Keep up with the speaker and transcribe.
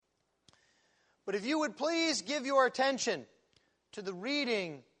But if you would please give your attention to the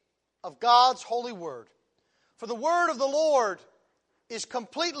reading of God's holy word. For the word of the Lord is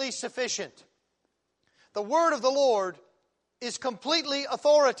completely sufficient. The word of the Lord is completely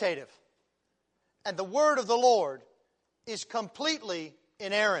authoritative. And the word of the Lord is completely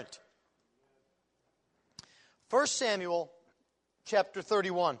inerrant. 1 Samuel chapter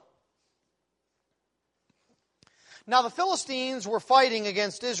 31. Now the Philistines were fighting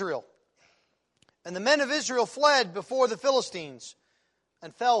against Israel. And the men of Israel fled before the Philistines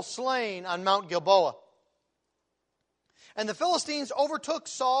and fell slain on Mount Gilboa. And the Philistines overtook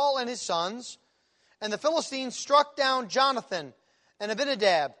Saul and his sons, and the Philistines struck down Jonathan and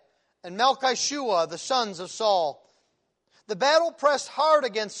Abinadab and Malchishua, the sons of Saul. The battle pressed hard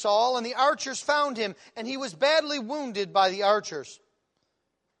against Saul, and the archers found him, and he was badly wounded by the archers.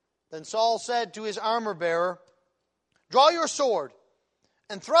 Then Saul said to his armor-bearer, "Draw your sword,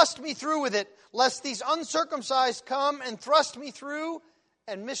 and thrust me through with it, lest these uncircumcised come and thrust me through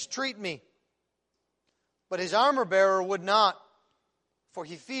and mistreat me." But his armor-bearer would not, for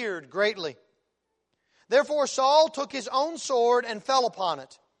he feared greatly. Therefore Saul took his own sword and fell upon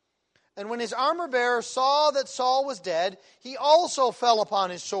it. And when his armor-bearer saw that Saul was dead, he also fell upon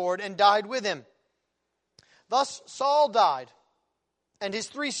his sword and died with him. Thus Saul died, and his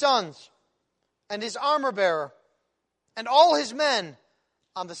 3 sons, and his armor-bearer, and all his men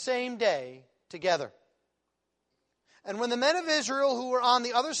on the same day together. And when the men of Israel who were on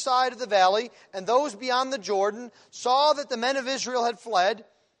the other side of the valley and those beyond the Jordan saw that the men of Israel had fled,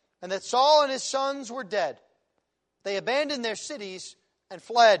 and that Saul and his sons were dead, they abandoned their cities and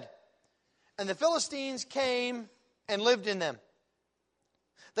fled. And the Philistines came and lived in them.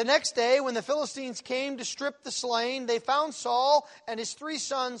 The next day, when the Philistines came to strip the slain, they found Saul and his 3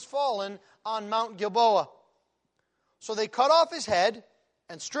 sons fallen on Mount Gilboa. So they cut off his head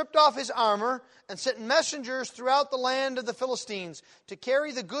and stripped off his armor and sent messengers throughout the land of the Philistines to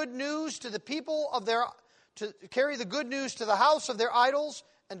carry the good news to the people of to carry the good news to the house of their idols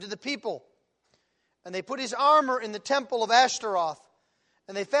and to the people. And they put his armor in the temple of Ashtaroth,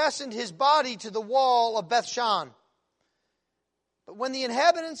 and they fastened his body to the wall of Bethshan. But when the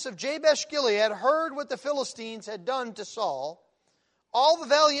inhabitants of Jabesh Gilead heard what the Philistines had done to Saul, all the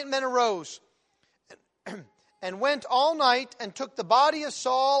valiant men arose and went all night and took the body of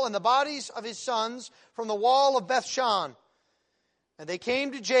Saul and the bodies of his sons from the wall of Bethshan. And they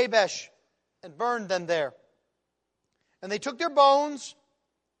came to Jabesh and burned them there. And they took their bones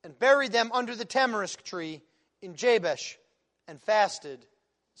and buried them under the tamarisk tree in Jabesh and fasted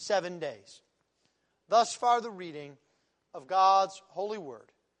 7 days. Thus far the reading of God's holy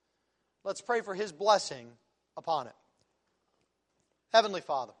word. Let's pray for his blessing upon it. Heavenly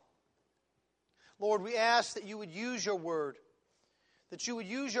Father, Lord, we ask that you would use your word, that you would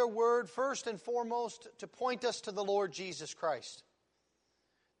use your word first and foremost to point us to the Lord Jesus Christ,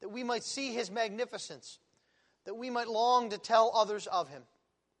 that we might see his magnificence, that we might long to tell others of him.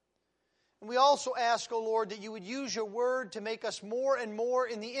 And we also ask, O Lord, that you would use your word to make us more and more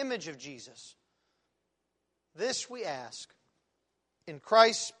in the image of Jesus. This we ask in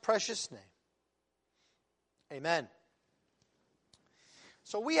Christ's precious name. Amen.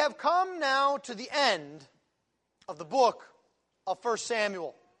 So we have come now to the end of the book of 1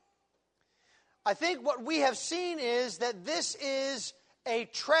 Samuel. I think what we have seen is that this is a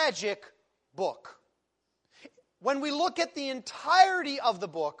tragic book. When we look at the entirety of the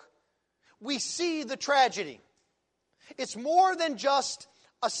book, we see the tragedy. It's more than just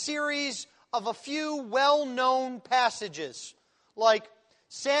a series of a few well-known passages, like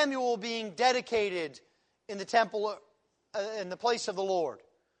Samuel being dedicated in the temple, in the place of the Lord,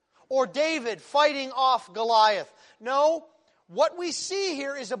 or David fighting off Goliath. No, what we see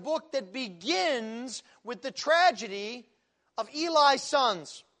here is a book that begins with the tragedy of Eli's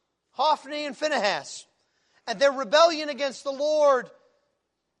sons, Hophni and Phinehas, and their rebellion against the Lord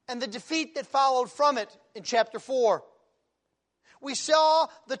and the defeat that followed from it in chapter 4. We saw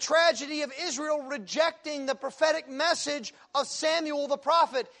the tragedy of Israel rejecting the prophetic message of Samuel the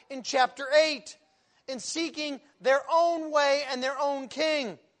prophet in chapter 8 and seeking their own way and their own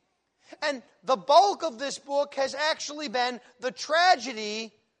king. And the bulk of this book has actually been the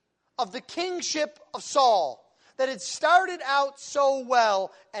tragedy of the kingship of Saul, that had started out so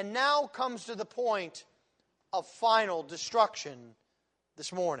well and now comes to the point of final destruction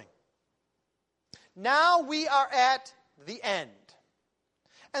this morning. Now we are at the end.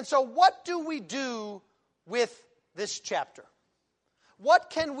 And so what do we do with this chapter? What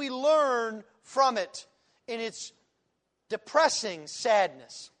can we learn from it in its depressing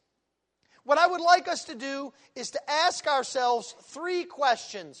sadness? What I would like us to do is to ask ourselves three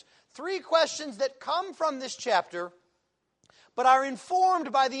questions that come from this chapter, but are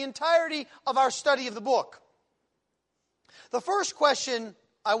informed by the entirety of our study of the book. The first question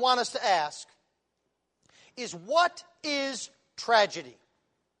I want us to ask is, what is tragedy?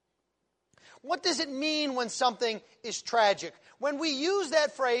 What does it mean when something is tragic? When we use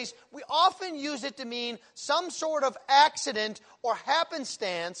that phrase, we often use it to mean some sort of accident or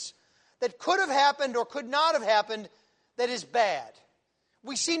happenstance that could have happened or could not have happened that is bad.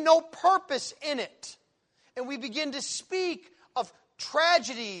 We see no purpose in it. And we begin to speak of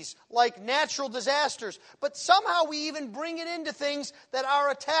tragedies like natural disasters. But somehow we even bring it into things that are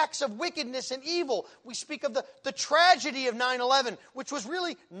attacks of wickedness and evil. We speak of the tragedy of 9/11, which was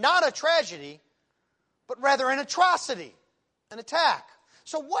really not a tragedy, but rather an atrocity, an attack.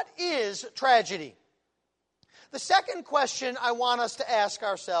 So what is tragedy? The second question I want us to ask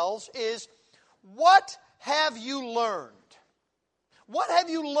ourselves is, what have you learned? What have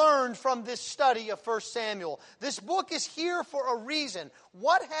you learned from this study of 1 Samuel? This book is here for a reason.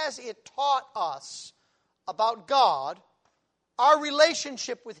 What has it taught us about God, our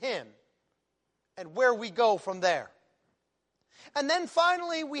relationship with Him, and where we go from there? And then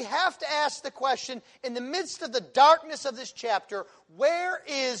finally, we have to ask the question, in the midst of the darkness of this chapter, where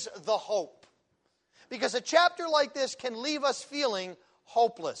is the hope? Because a chapter like this can leave us feeling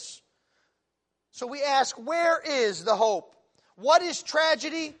hopeless. So we ask, where is the hope? What is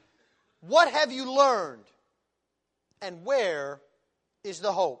tragedy? What have you learned? And where is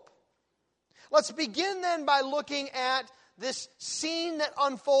the hope? Let's begin then by looking at this scene that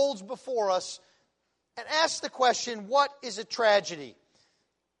unfolds before us and ask the question, what is a tragedy?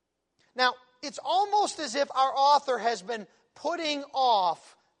 Now, it's almost as if our author has been putting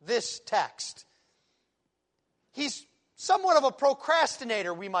off this text. He's somewhat of a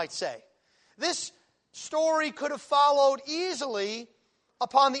procrastinator, we might say. This story could have followed easily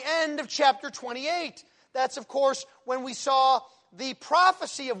upon the end of chapter 28. That's, of course, when we saw the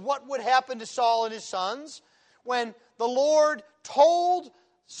prophecy of what would happen to Saul and his sons, when the Lord told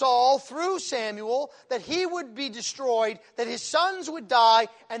Saul through Samuel that he would be destroyed, that his sons would die,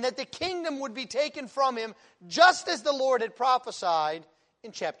 and that the kingdom would be taken from him, just as the Lord had prophesied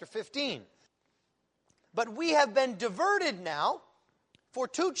in chapter 15. But we have been diverted now for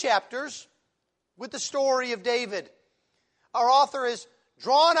 2 chapters with the story of David. Our author has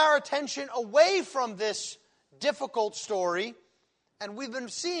drawn our attention away from this difficult story, and we've been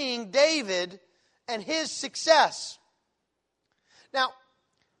seeing David and his success. Now,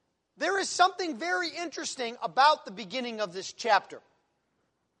 there is something very interesting about the beginning of this chapter.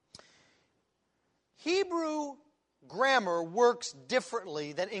 Hebrew grammar works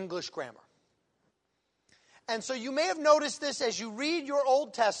differently than English grammar. And so you may have noticed this as you read your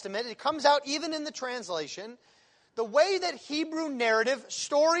Old Testament. It comes out even in the translation. The way that Hebrew narrative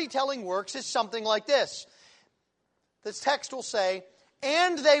storytelling works is something like this. This text will say,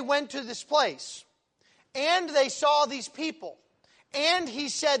 and they went to this place, and they saw these people, and he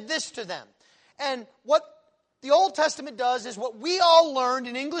said this to them. And what the Old Testament does is what we all learned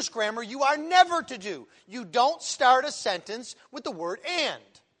in English grammar you are never to do. You don't start a sentence with the word and.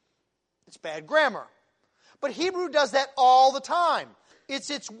 It's bad grammar. But Hebrew does that all the time. It's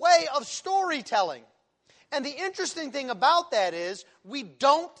its way of storytelling. And the interesting thing about that is we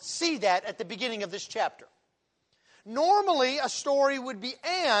don't see that at the beginning of this chapter. Normally, a story would be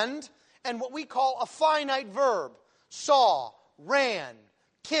and what we call a finite verb. Saw, ran,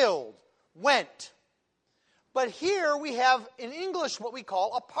 killed, went. But here we have in English what we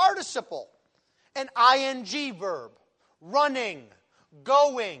call a participle, an ing verb, running,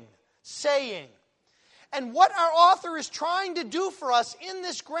 going, saying. And what our author is trying to do for us in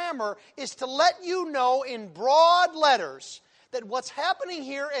this grammar is to let you know in broad letters that what's happening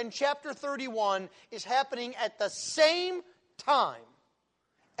here in chapter 31 is happening at the same time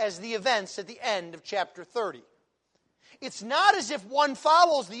as the events at the end of chapter 30. It's not as if one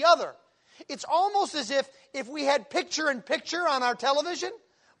follows the other. It's almost as if we had picture-in-picture on our television,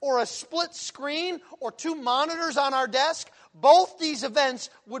 or a split screen, or 2 monitors on our desk, both these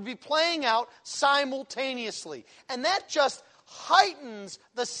events would be playing out simultaneously. And that just heightens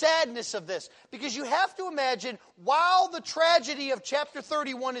the sadness of this. Because you have to imagine, while the tragedy of chapter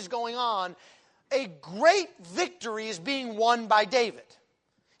 31 is going on, a great victory is being won by David.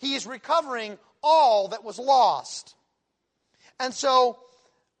 He is recovering all that was lost. And so,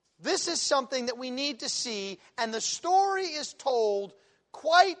 this is something that we need to see, and the story is told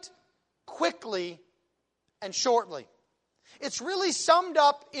quite quickly and shortly. It's really summed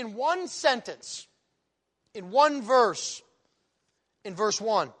up in one sentence, in one verse, in verse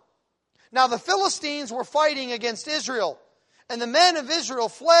 1. Now the Philistines were fighting against Israel, and the men of Israel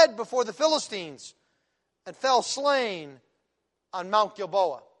fled before the Philistines and fell slain on Mount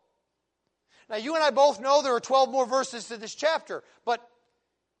Gilboa. Now you and I both know there are 12 more verses to this chapter, but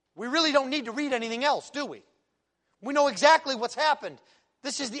we really don't need to read anything else, do we? We know exactly what's happened.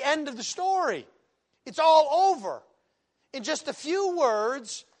 This is the end of the story. It's all over. In just a few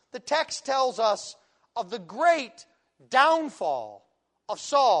words, the text tells us of the great downfall of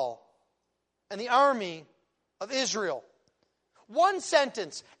Saul and the army of Israel. One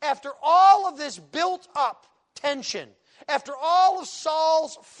sentence, after all of this built-up tension, after all of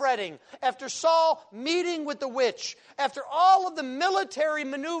Saul's fretting, after Saul meeting with the witch, after all of the military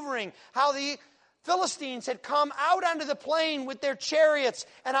maneuvering, how the Philistines had come out onto the plain with their chariots,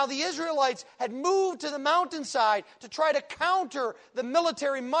 and how the Israelites had moved to the mountainside to try to counter the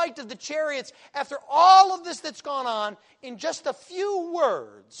military might of the chariots. After all of this that's gone on, in just a few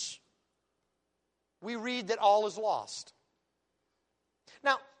words, we read that all is lost.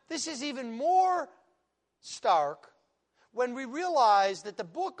 Now, this is even more stark when we realize that the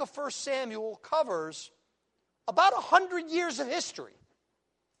book of 1 Samuel covers about 100 years of history.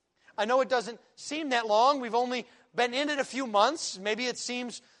 I know it doesn't seem that long. We've only been in it a few months. Maybe it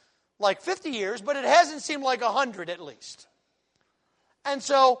seems like 50 years, but it hasn't seemed like 100 at least. And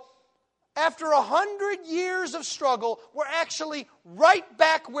so, after 100 years of struggle, we're actually right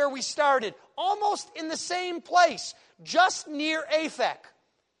back where we started, almost in the same place, just near Aphek.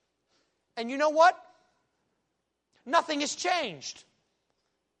 And you know what? Nothing has changed.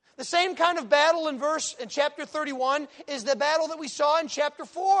 The same kind of battle in chapter 31 is the battle that we saw in chapter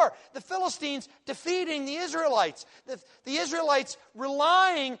 4. The Philistines defeating the Israelites. The Israelites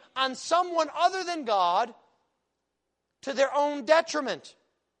relying on someone other than God to their own detriment.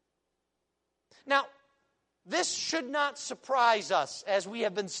 Now, this should not surprise us as we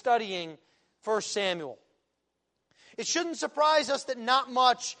have been studying 1 Samuel. It shouldn't surprise us that not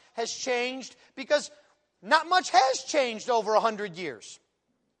much has changed, because not much has changed over 100 years.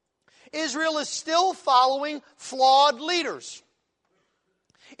 Israel is still following flawed leaders.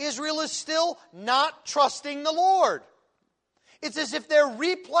 Israel is still not trusting the Lord. It's as if they're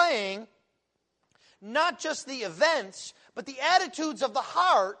replaying not just the events, but the attitudes of the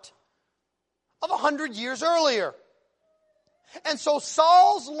heart of 100 years earlier. And so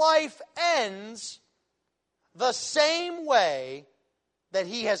Saul's life ends the same way that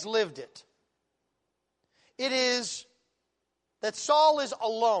he has lived it. It is that Saul is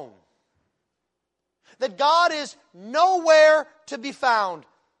alone. That God is nowhere to be found.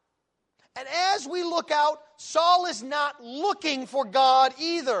 And as we look out, Saul is not looking for God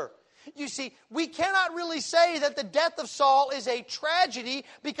either. You see, we cannot really say that the death of Saul is a tragedy,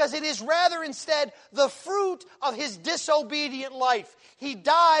 because it is rather instead the fruit of his disobedient life. He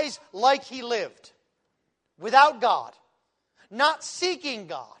dies like he lived, without God, not seeking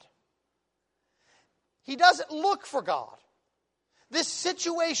God. He doesn't look for God. This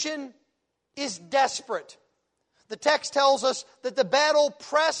situation is desperate. The text tells us that the battle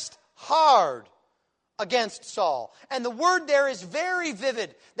pressed hard against Saul. And the word there is very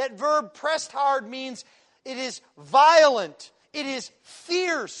vivid. That verb, pressed hard, means it is violent. It is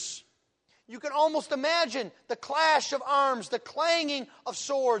fierce. You can almost imagine the clash of arms, the clanging of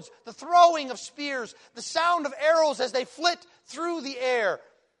swords, the throwing of spears, the sound of arrows as they flit through the air.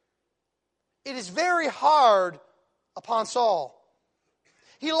 It is very hard upon Saul.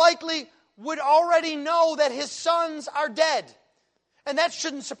 He likely would already know that his sons are dead. And that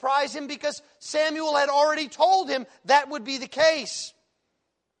shouldn't surprise him, because Samuel had already told him that would be the case.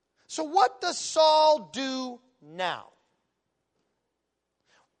 So what does Saul do now?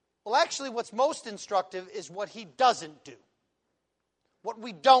 Well, actually, what's most instructive is what he doesn't do. What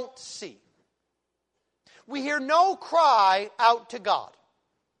we don't see. We hear no cry out to God.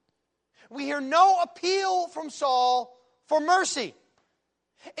 We hear no appeal from Saul for mercy.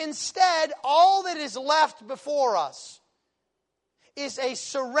 Instead, all that is left before us is a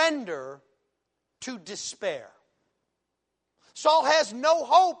surrender to despair. Saul has no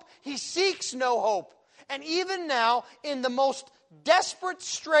hope. He seeks no hope. And even now, in the most desperate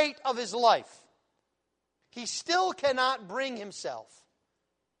strait of his life, he still cannot bring himself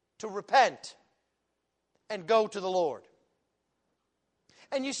to repent and go to the Lord.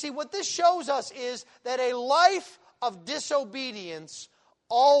 And you see, what this shows us is that a life of disobedience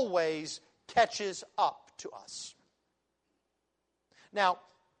always catches up to us. Now,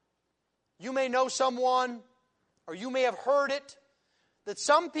 you may know someone, or you may have heard it, that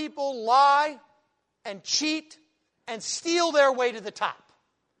some people lie and cheat and steal their way to the top.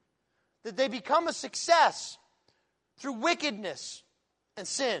 That they become a success through wickedness and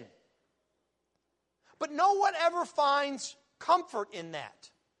sin. But no one ever finds comfort in that,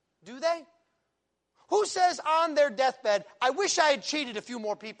 do they? Who says on their deathbed, I wish I had cheated a few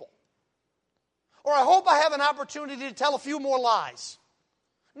more people? Or I hope I have an opportunity to tell a few more lies.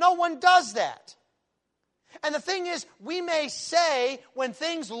 No one does that. And the thing is, we may say when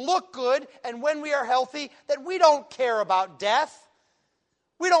things look good and when we are healthy that we don't care about death.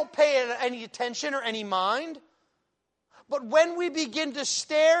 We don't pay any attention or any mind. But when we begin to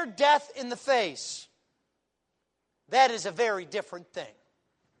stare death in the face, that is a very different thing.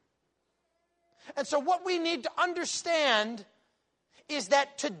 And so what we need to understand is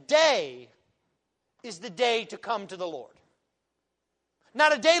that today is the day to come to the Lord.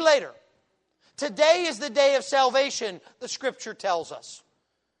 Not a day later. Today is the day of salvation, the Scripture tells us.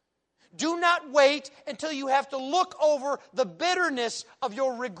 Do not wait until you have to look over the bitterness of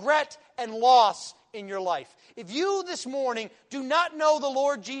your regret and loss in your life. If you this morning do not know the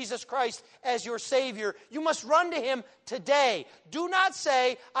Lord Jesus Christ as your Savior, you must run to Him today. Do not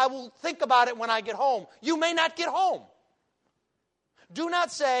say, I will think about it when I get home. You may not get home. Do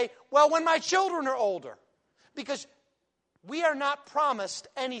not say, well, when my children are older. Because we are not promised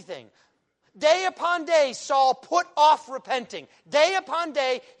anything. Day upon day, Saul put off repenting. Day upon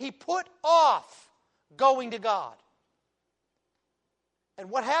day, he put off going to God. And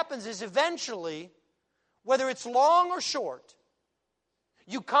what happens is eventually, whether it's long or short,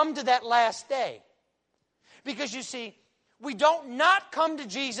 you come to that last day. Because you see, we don't not come to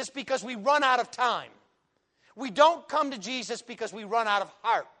Jesus because we run out of time. We don't come to Jesus because we run out of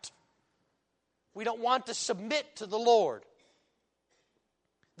heart. We don't want to submit to the Lord.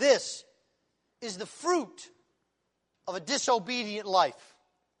 This is the fruit of a disobedient life.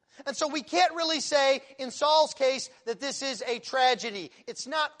 And so we can't really say, in Saul's case, that this is a tragedy. It's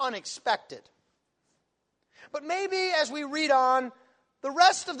not unexpected. But maybe as we read on, the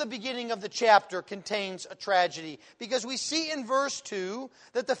rest of the beginning of the chapter contains a tragedy. Because we see in verse 2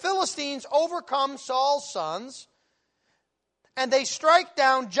 that the Philistines overcome Saul's sons, and they strike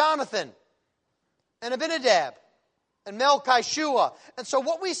down Jonathan and Abinadab and Melchishua. And so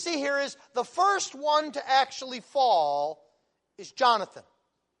what we see here is the first one to actually fall is Jonathan.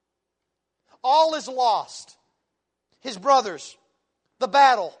 All is lost. His brothers, the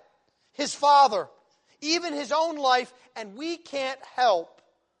battle, his father, even his own life, and we can't help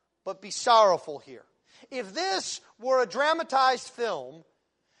but be sorrowful here. If this were a dramatized film,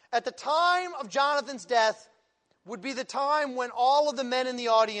 at the time of Jonathan's death would be the time when all of the men in the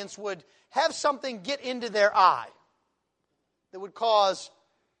audience would have something get into their eye that would cause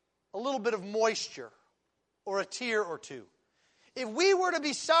a little bit of moisture or a tear or two. If we were to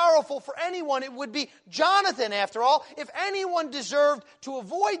be sorrowful for anyone, it would be Jonathan, after all. If anyone deserved to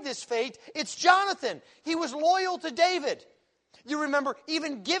avoid this fate, it's Jonathan. He was loyal to David. You remember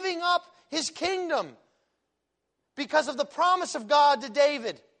even giving up his kingdom because of the promise of God to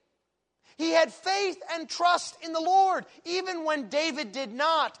David. He had faith and trust in the Lord, even when David did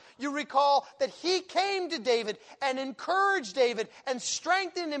not. You recall that he came to David and encouraged David and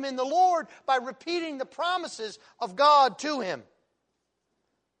strengthened him in the Lord by repeating the promises of God to him.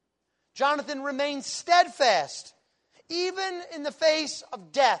 Jonathan remained steadfast, even in the face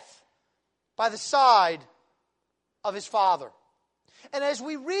of death, by the side of his father. And as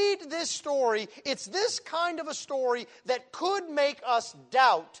we read this story, it's this kind of a story that could make us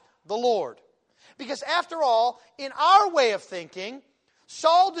doubt the Lord. Because after all, in our way of thinking,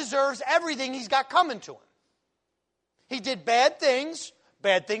 Saul deserves everything he's got coming to him. He did bad things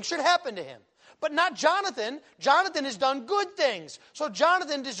should happen to him. But not Jonathan. Jonathan has done good things. So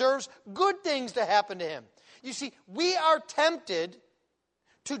Jonathan deserves good things to happen to him. You see, we are tempted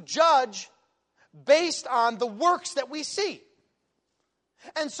to judge based on the works that we see.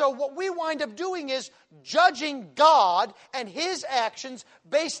 And so what we wind up doing is judging God and His actions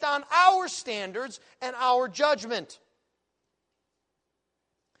based on our standards and our judgment.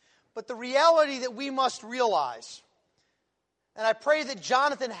 But the reality that we must realize, and I pray that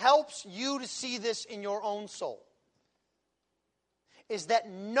Jonathan helps you to see this in your own soul, is that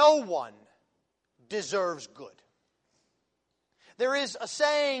no one deserves good. There is a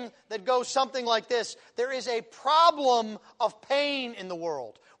saying that goes something like this: there is a problem of pain in the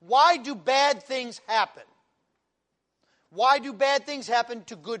world. Why do bad things happen? Why do bad things happen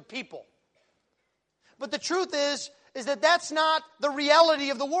to good people? But the truth is that that's not the reality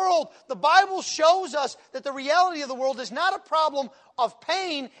of the world. The Bible shows us that the reality of the world is not a problem of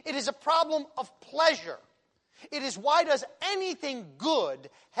pain, it is a problem of pleasure. It is, why does anything good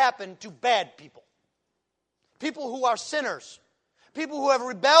happen to bad people? People who are sinners. People who have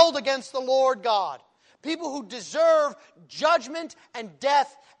rebelled against the Lord God. People who deserve judgment and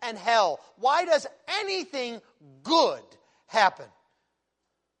death and hell? Why does anything good happen?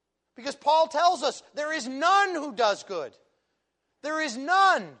 Because Paul tells us there is none who does good. There is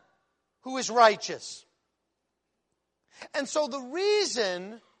none who is righteous. And so the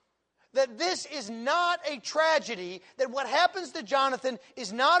reason that this is not a tragedy, that what happens to Jonathan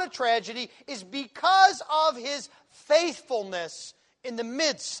is not a tragedy, is because of his faithfulness in the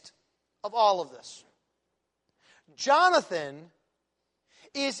midst of all of this. Jonathan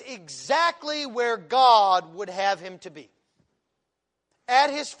is exactly where God would have him to be. At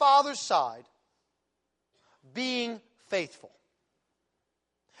his father's side, being faithful.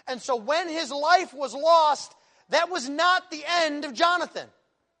 And so when his life was lost, that was not the end of Jonathan.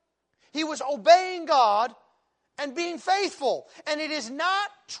 He was obeying God and being faithful. And it is not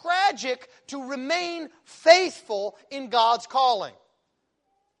tragic to remain faithful in God's calling.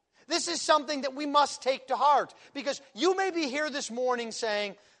 This is something that we must take to heart. Because you may be here this morning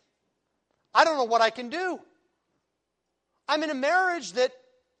saying, I don't know what I can do. I'm in a marriage that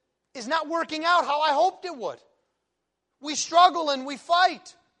is not working out how I hoped it would. We struggle and we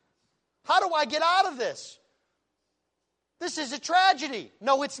fight. How do I get out of this? This is a tragedy.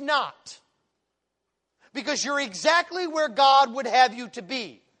 No, it's not. Because you're exactly where God would have you to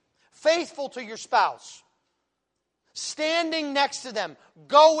be. Faithful to your spouse. Standing next to them.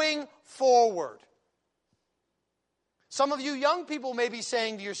 Going forward. Some of you young people may be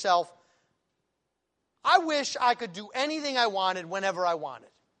saying to yourself, I wish I could do anything I wanted whenever I wanted.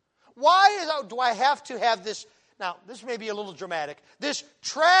 Why do I have to have this, now this may be a little dramatic, this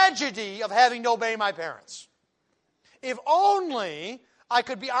tragedy of having to obey my parents? If only I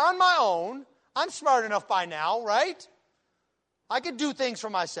could be on my own. I'm smart enough by now, right? I could do things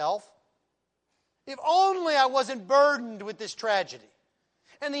for myself. If only I wasn't burdened with this tragedy.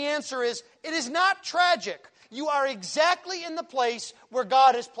 And the answer is, it is not tragic. You are exactly in the place where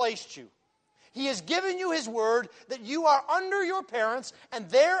God has placed you. He has given you His word that you are under your parents and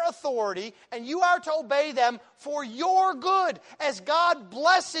their authority, and you are to obey them for your good as God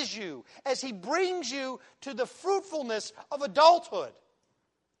blesses you, as He brings you to the fruitfulness of adulthood.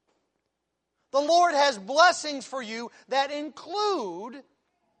 The Lord has blessings for you that include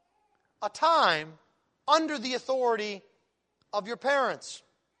a time under the authority of your parents.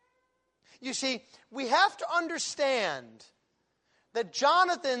 You see, we have to understand that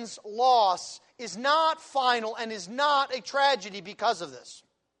Jonathan's loss is not final and is not a tragedy because of this.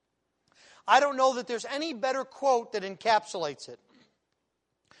 I don't know that there's any better quote that encapsulates it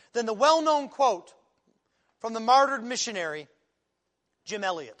than the well-known quote from the martyred missionary, Jim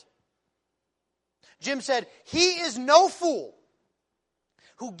Elliot. Jim said, "He is no fool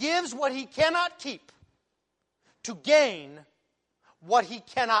who gives what he cannot keep to gain what he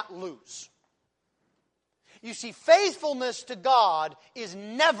cannot lose." You see, faithfulness to God is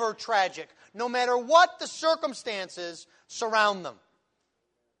never tragic, no matter what the circumstances surround them.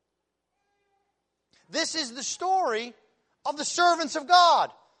 This is the story of the servants of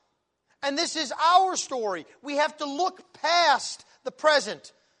God. And this is our story. We have to look past the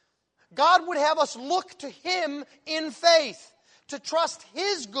present. God would have us look to Him in faith, to trust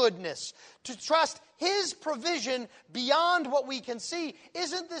His goodness, to trust His provision beyond what we can see.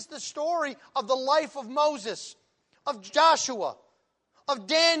 Isn't this the story of the life of Moses, of Joshua, of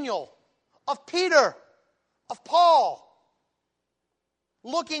Daniel, of Peter, of Paul?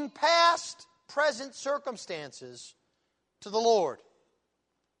 Looking past present circumstances to the Lord.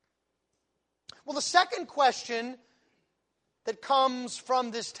 Well, the second question that comes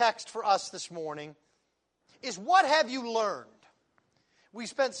from this text for us this morning is, what have you learned? We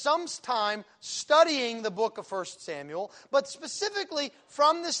spent some time studying the book of 1 Samuel, but specifically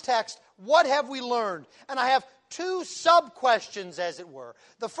from this text, what have we learned? And I have two sub-questions, as it were.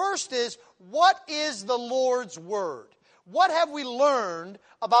 The first is, what is the Lord's Word? What have we learned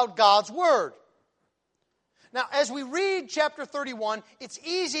about God's Word? Now, as we read chapter 31, it's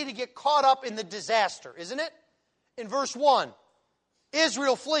easy to get caught up in the disaster, isn't it? In verse 1,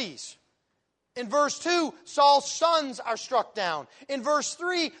 Israel flees. In verse 2, Saul's sons are struck down. In verse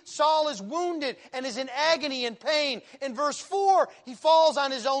 3, Saul is wounded and is in agony and pain. In verse 4, he falls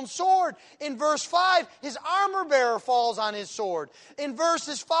on his own sword. In verse 5, his armor bearer falls on his sword. In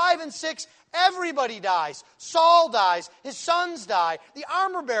verses 5 and 6, everybody dies. Saul dies. His sons die. The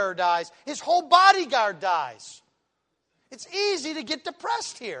armor bearer dies. His whole bodyguard dies. It's easy to get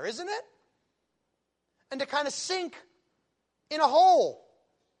depressed here, isn't it? And to kind of sink in a hole.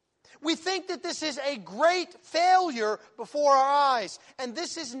 We think that this is a great failure before our eyes. And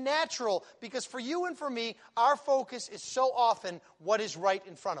this is natural because for you and for me, our focus is so often what is right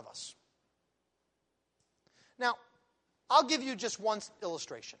in front of us. Now, I'll give you just one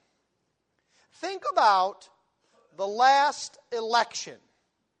illustration. Think about the last election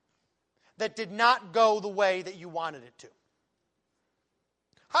that did not go the way that you wanted it to.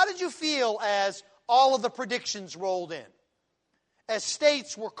 How did you feel as all of the predictions rolled in? As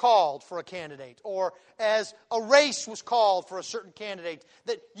states were called for a candidate, or as a race was called for a certain candidate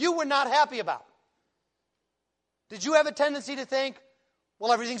that you were not happy about? Did you have a tendency to think,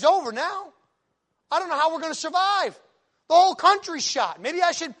 well, everything's over now. I don't know how we're going to survive. The whole country's shot. Maybe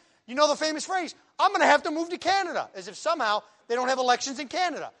I should, you know the famous phrase, I'm going to have to move to Canada, as if somehow they don't have elections in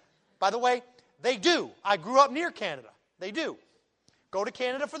Canada. By the way, they do. I grew up near Canada. They do. Go to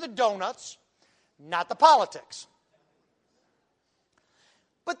Canada for the donuts, not the politics.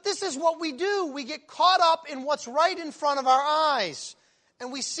 But this is what we do. We get caught up in what's right in front of our eyes,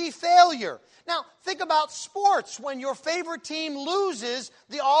 and we see failure. Now, think about sports when your favorite team loses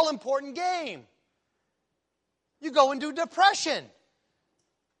the all-important game. You go into depression.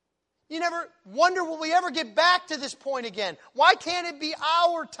 You never wonder, will we ever get back to this point again? Why can't it be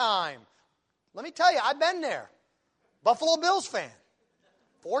our time? Let me tell you, I've been there. Buffalo Bills fan.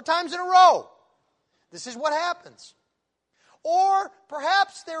 4 times in a row. This is what happens. Or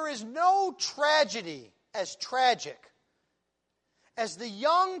perhaps there is no tragedy as tragic as the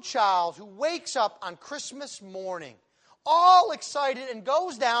young child who wakes up on Christmas morning, all excited, and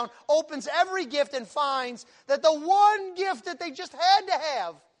goes down, opens every gift, and finds that the one gift that they just had to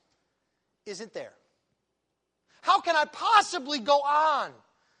have isn't there. How can I possibly go on?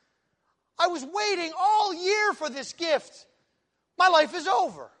 I was waiting all year for this gift. My life is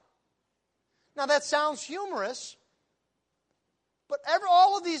over. Now that sounds humorous, but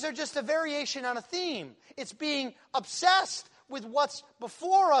all of these are just a variation on a theme. It's being obsessed with what's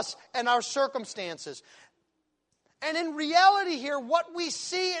before us and our circumstances. And in reality here, what we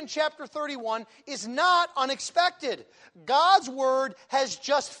see in chapter 31 is not unexpected. God's word has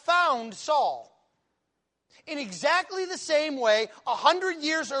just found Saul. In exactly the same way, 100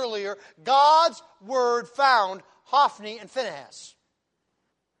 years earlier, God's word found Hophni and Phinehas.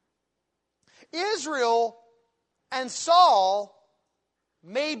 Israel and Saul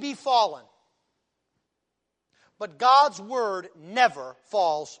may be fallen, but God's word never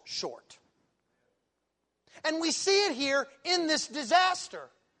falls short. And we see it here in this disaster.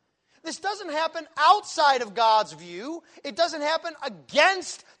 This doesn't happen outside of God's view. It doesn't happen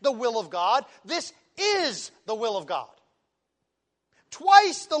against the will of God. This is the will of God.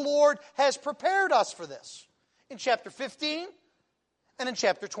 Twice the Lord has prepared us for this. In chapter 15 and in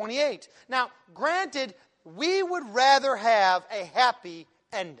chapter 28. Now, granted, we would rather have a happy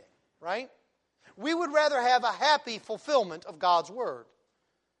ending, right? We would rather have a happy fulfillment of God's word.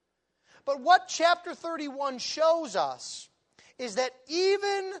 But what chapter 31 shows us is that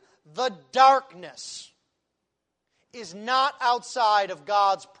even the darkness is not outside of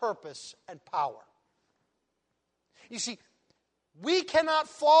God's purpose and power. You see, we cannot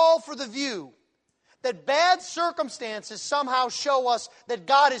fall for the view that bad circumstances somehow show us that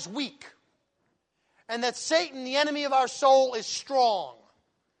God is weak and that Satan, the enemy of our soul, is strong.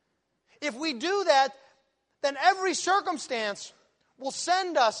 If we do that, then every circumstance will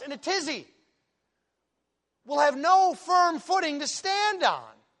send us in a tizzy. We'll have no firm footing to stand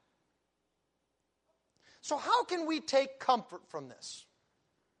on. So how can we take comfort from this?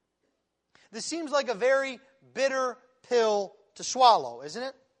 This seems like a very bitter pill to swallow, isn't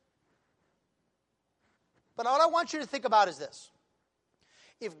it? But what I want you to think about is this.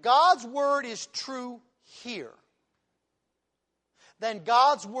 If God's word is true here, then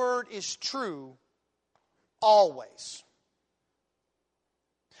God's word is true always.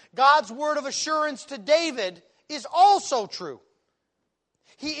 God's word of assurance to David is also true.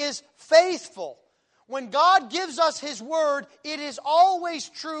 He is faithful. When God gives us His word, it is always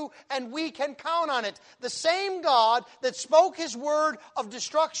true and we can count on it. The same God that spoke His word of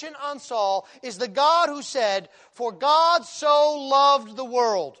destruction on Saul is the God who said, "For God so loved the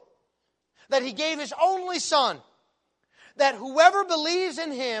world that He gave His only Son, that whoever believes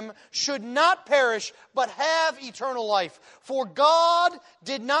in Him should not perish, but have eternal life. For God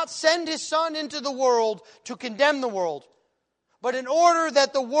did not send His Son into the world to condemn the world, but in order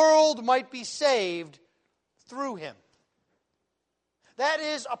that the world might be saved through Him." That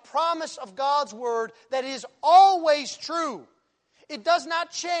is a promise of God's word that is always true. It does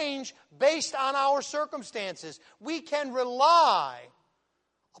not change based on our circumstances. We can rely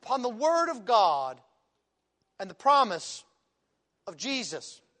upon the word of God and the promise of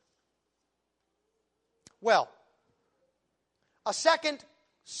Jesus. Well, a second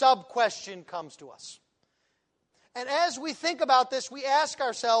sub-question comes to us. And as we think about this, we ask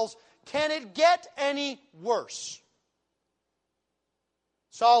ourselves, can it get any worse?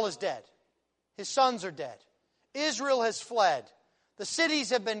 Saul is dead. His sons are dead. Israel has fled. The cities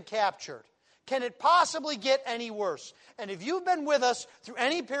have been captured. Can it possibly get any worse? And if you've been with us through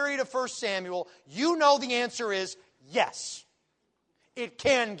any period of 1 Samuel, you know the answer is yes. It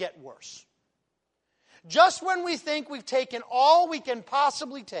can get worse. Just when we think we've taken all we can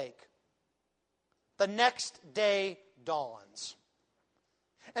possibly take, the next day dawns.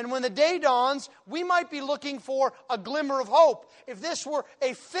 And when the day dawns, we might be looking for a glimmer of hope. If this were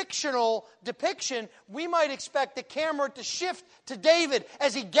a fictional depiction, we might expect the camera to shift to David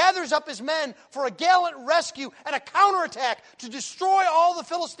as he gathers up his men for a gallant rescue and a counterattack to destroy all the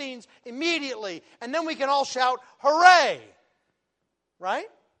Philistines immediately. And then we can all shout, hooray! Right?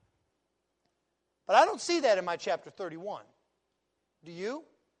 But I don't see that in my chapter 31. Do you?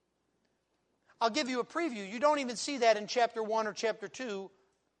 I'll give you a preview. You don't even see that in chapter 1 or chapter 2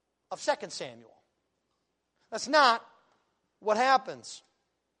 of 2 Samuel. That's not what happens.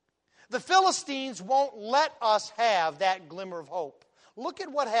 The Philistines won't let us have that glimmer of hope. Look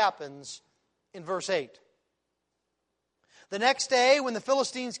at what happens in verse 8. The next day, when the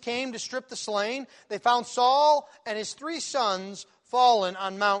Philistines came to strip the slain, they found Saul and his 3 sons fallen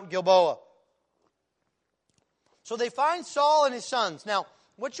on Mount Gilboa. So they find Saul and his sons. Now,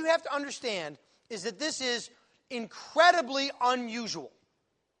 what you have to understand is that this is incredibly unusual.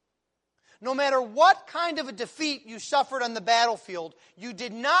 No matter what kind of a defeat you suffered on the battlefield, you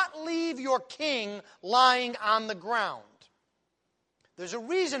did not leave your king lying on the ground. There's a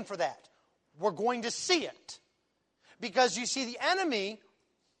reason for that. We're going to see it. Because you see, the enemy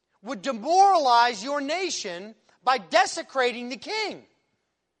would demoralize your nation by desecrating the king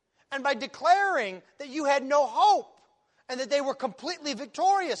and by declaring that you had no hope and that they were completely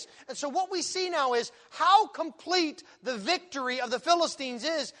victorious. And so what we see now is how complete the victory of the Philistines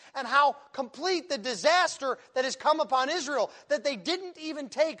is and how complete the disaster that has come upon Israel, that they didn't even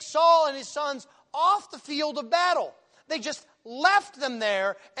take Saul and his sons off the field of battle. They just left them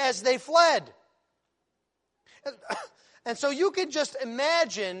there as they fled. And so you can just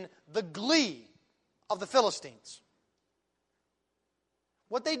imagine the glee of the Philistines.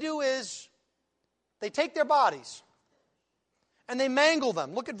 What they do is they take their bodies and they mangle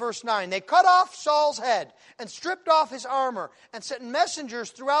them. Look at verse 9. They cut off Saul's head and stripped off his armor and sent messengers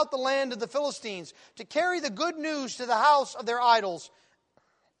throughout the land of the Philistines to carry the good news to the house of their idols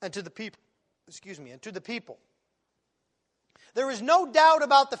and to the people. And to the people. There is no doubt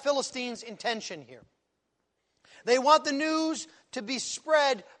about the Philistines' intention here. They want the news to be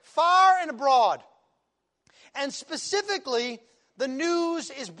spread far and abroad. And specifically, the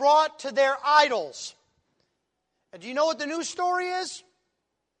news is brought to their idols. And do you know what the news story is?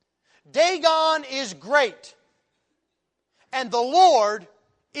 Dagon is great, and the Lord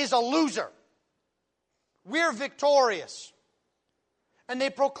is a loser. We're victorious. And they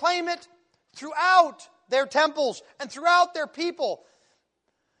proclaim it throughout their temples and throughout their people.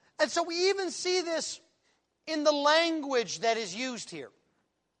 And so we even see this in the language that is used here.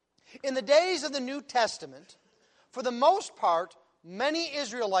 In the days of the New Testament, for the most part, many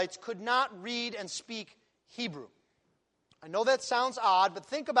Israelites could not read and speak Hebrew. I know that sounds odd, but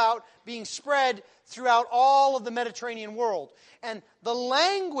think about being spread throughout all of the Mediterranean world. And the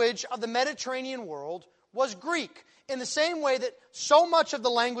language of the Mediterranean world was Greek, in the same way that so much of the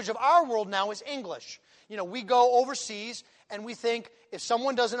language of our world now is English. You know, we go overseas and we think if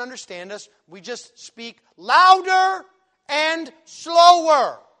someone doesn't understand us, we just speak louder and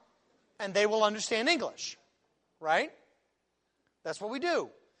slower, and they will understand English, right? That's what we do.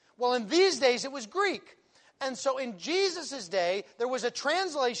 Well, in these days, it was Greek. And so in Jesus' day, there was a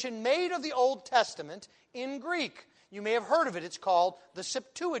translation made of the Old Testament in Greek. You may have heard of it. It's called the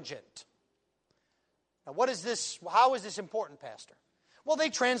Septuagint. Now, what is this? How is this important, Pastor? Well, they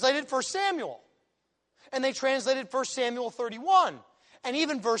translated 1 Samuel. And they translated 1 Samuel 31. And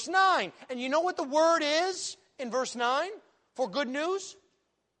even verse 9. And you know what the word is in verse 9 for good news?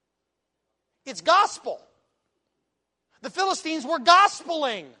 It's gospel. The Philistines were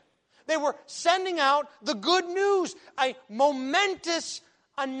gospeling. They were sending out the good news, a momentous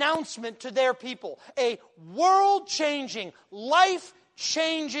announcement to their people, a world-changing,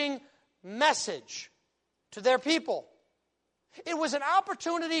 life-changing message to their people. It was an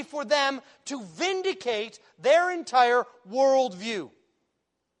opportunity for them to vindicate their entire worldview.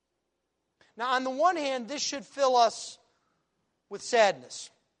 Now, on the one hand, this should fill us with sadness.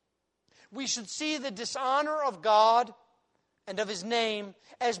 We should see the dishonor of God and of His name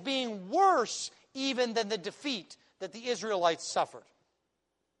as being worse even than the defeat that the Israelites suffered.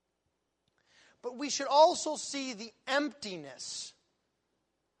 But we should also see the emptiness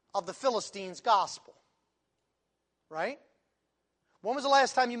of the Philistines' gospel. Right? When was the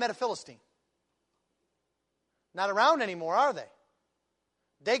last time you met a Philistine? Not around anymore, are they?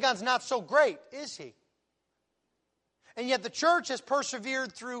 Dagon's not so great, is he? And yet the church has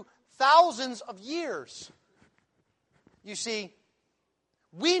persevered through thousands of years. You see,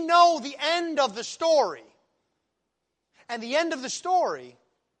 we know the end of the story. And the end of the story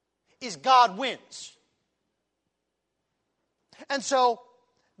is God wins. And so,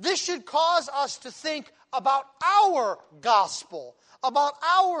 this should cause us to think about our gospel, about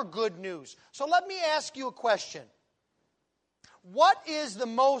our good news. So let me ask you a question. What is the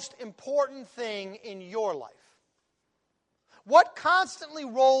most important thing in your life? What constantly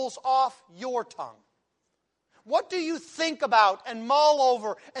rolls off your tongue? What do you think about and mull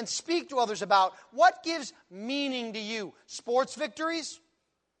over and speak to others about? What gives meaning to you? Sports victories?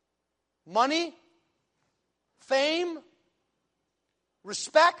 Money? Fame?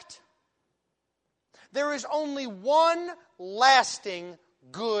 Respect? There is only one lasting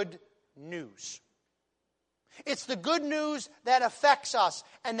good news. It's the good news that affects us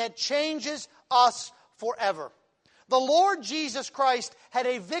and that changes us forever. The Lord Jesus Christ had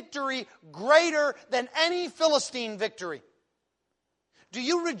a victory greater than any Philistine victory. Do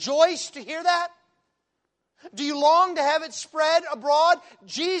you rejoice to hear that? Do you long to have it spread abroad?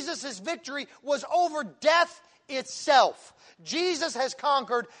 Jesus' victory was over death itself. Jesus has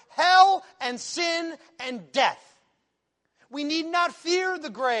conquered hell and sin and death. We need not fear the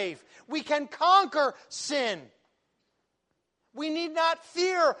grave. We can conquer sin. We need not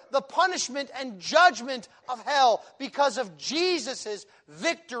fear the punishment and judgment of hell because of Jesus'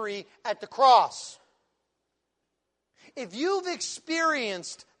 victory at the cross. If you've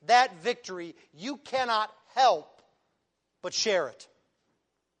experienced that victory, you cannot help but share it,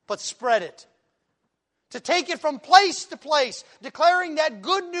 but spread it. To take it from place to place, declaring that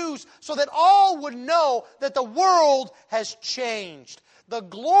good news so that all would know that the world has changed. The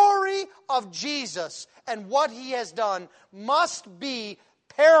glory of Jesus and what He has done must be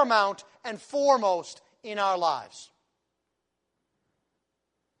paramount and foremost in our lives.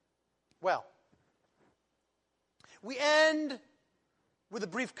 Well, we end with a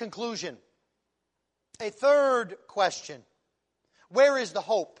brief conclusion. A third question. Where is the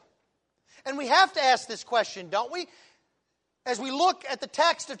hope? And we have to ask this question, don't we? As we look at the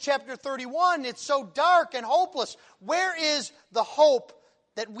text of chapter 31, it's so dark and hopeless. Where is the hope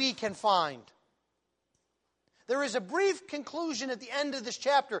that we can find? There is a brief conclusion at the end of this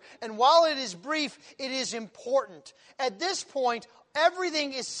chapter, and while it is brief, it is important. At this point,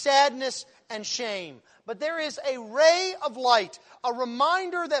 everything is sadness and shame. But there is a ray of light, a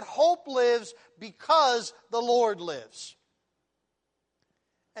reminder that hope lives because the Lord lives.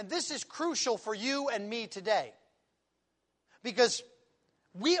 And this is crucial for you and me today. Because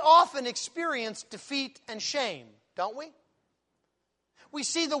we often experience defeat and shame, don't we? We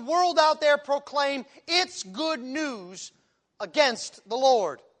see the world out there proclaim its good news against the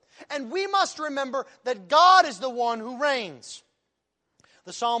Lord. And we must remember that God is the one who reigns.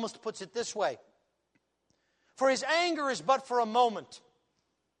 The psalmist puts it this way: "For His anger is but for a moment,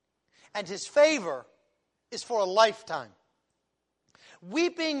 and His favor is for a lifetime.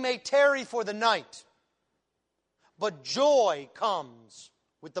 Weeping may tarry for the night, but joy comes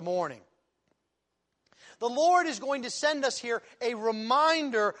with the morning." The Lord is going to send us here a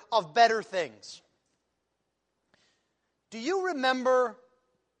reminder of better things. Do you remember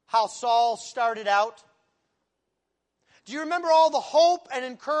how Saul started out? Do you remember all the hope and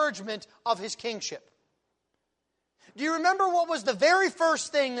encouragement of his kingship? Do you remember what was the very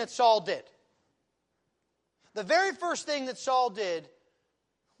first thing that Saul did? The very first thing that Saul did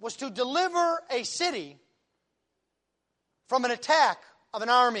was to deliver a city from an attack of an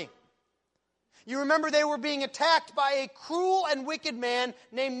army. You remember they were being attacked by a cruel and wicked man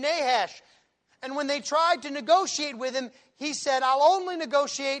named Nahash. And when they tried to negotiate with him, he said, "I'll only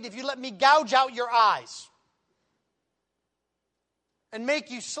negotiate if you let me gouge out your eyes and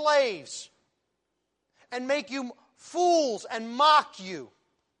make you slaves and make you fools and mock you."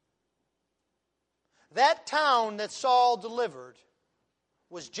 That town that Saul delivered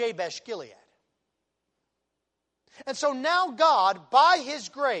was Jabesh Gilead. And so now God, by His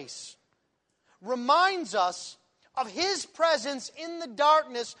grace, reminds us of His presence in the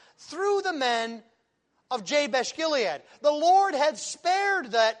darkness through the men of Jabesh Gilead. The Lord had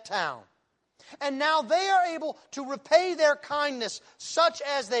spared that town, and now they are able to repay their kindness such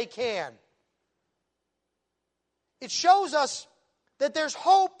as they can. It shows us that there's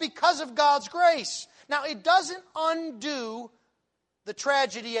hope because of God's grace. Now, it doesn't undo the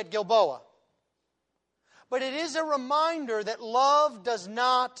tragedy at Gilboa, but it is a reminder that love does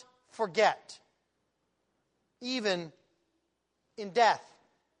not forget, even in death.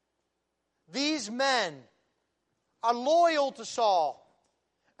 These men are loyal to Saul,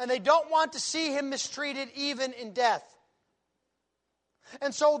 and they don't want to see him mistreated even in death.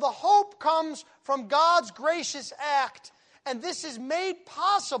 And so the hope comes from God's gracious act, and this is made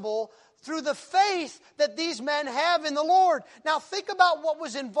possible through the faith that these men have in the Lord. Now think about what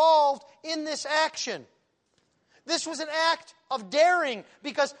was involved in this action. This was an act of daring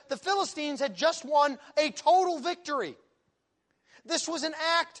because the Philistines had just won a total victory. This was an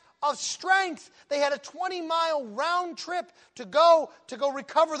act of strength. They had a 20-mile round trip to go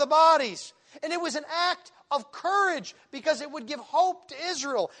recover the bodies. And it was an act of courage because it would give hope to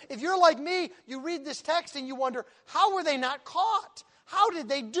Israel. If you're like me, you read this text and you wonder, how were they not caught? How did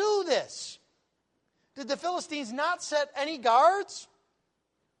they do this? Did the Philistines not set any guards?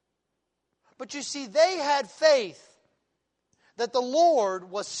 But you see, they had faith that the Lord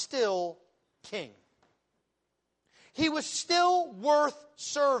was still king. He was still worth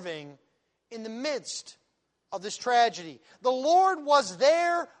serving in the midst of this tragedy. The Lord was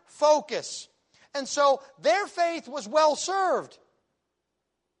their focus. And so their faith was well served.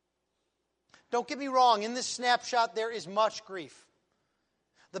 Don't get me wrong, in this snapshot there is much grief.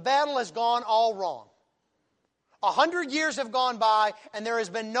 The battle has gone all wrong. 100 years have gone by and there has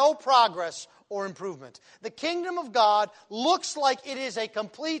been no progress or improvement. The kingdom of God looks like it is a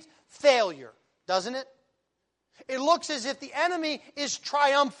complete failure, doesn't it? It looks as if the enemy is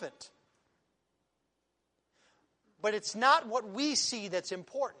triumphant. But it's not what we see that's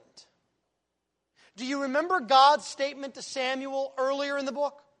important. Do you remember God's statement to Samuel earlier in the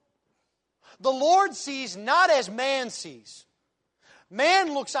book? The Lord sees not as man sees.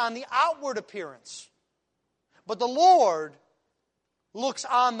 Man looks on the outward appearance, but the Lord looks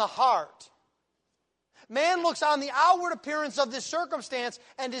on the heart. Man looks on the outward appearance of this circumstance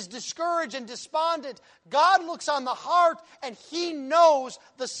and is discouraged and despondent. God looks on the heart and He knows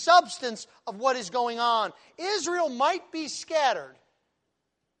the substance of what is going on. Israel might be scattered,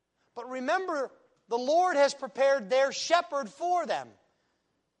 but remember, the Lord has prepared their shepherd for them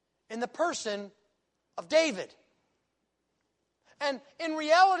in the person of David. And in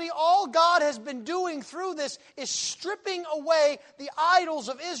reality, all God has been doing through this is stripping away the idols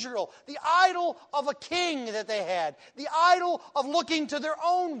of Israel, the idol of a king that they had, the idol of looking to their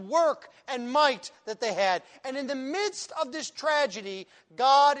own work and might that they had. And in the midst of this tragedy,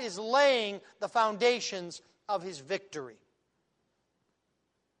 God is laying the foundations of His victory.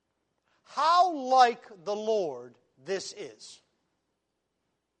 How like the Lord this is.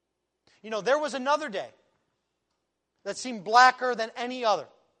 You know, there was another day that seemed blacker than any other.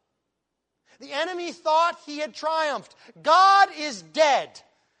 The enemy thought he had triumphed. God is dead.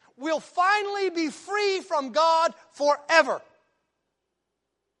 We'll finally be free from God forever.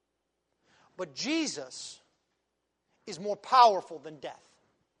 But Jesus is more powerful than death.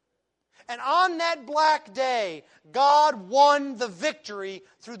 And on that black day, God won the victory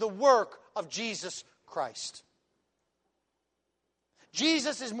through the work of Jesus Christ.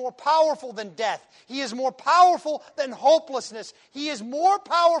 Jesus is more powerful than death. He is more powerful than hopelessness. He is more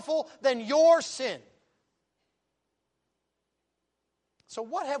powerful than your sin. So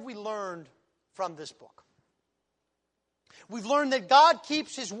what have we learned from this book? We've learned that God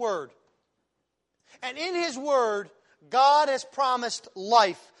keeps His word. And in His word, God has promised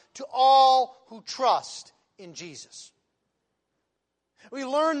life to all who trust in Jesus. We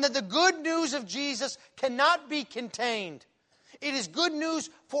learned that the good news of Jesus cannot be contained. It is good news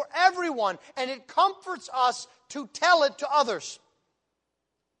for everyone, and it comforts us to tell it to others.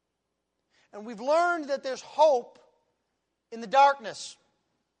 And we've learned that there's hope in the darkness.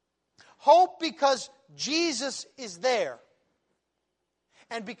 Hope because Jesus is there,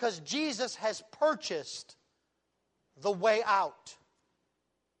 and because Jesus has purchased the way out.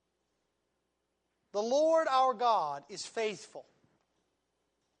 The Lord our God is faithful.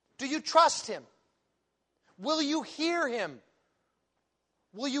 Do you trust Him? Will you hear Him?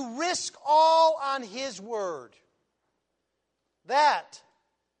 Will you risk all on His word? That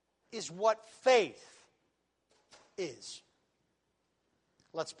is what faith is.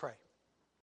 Let's pray.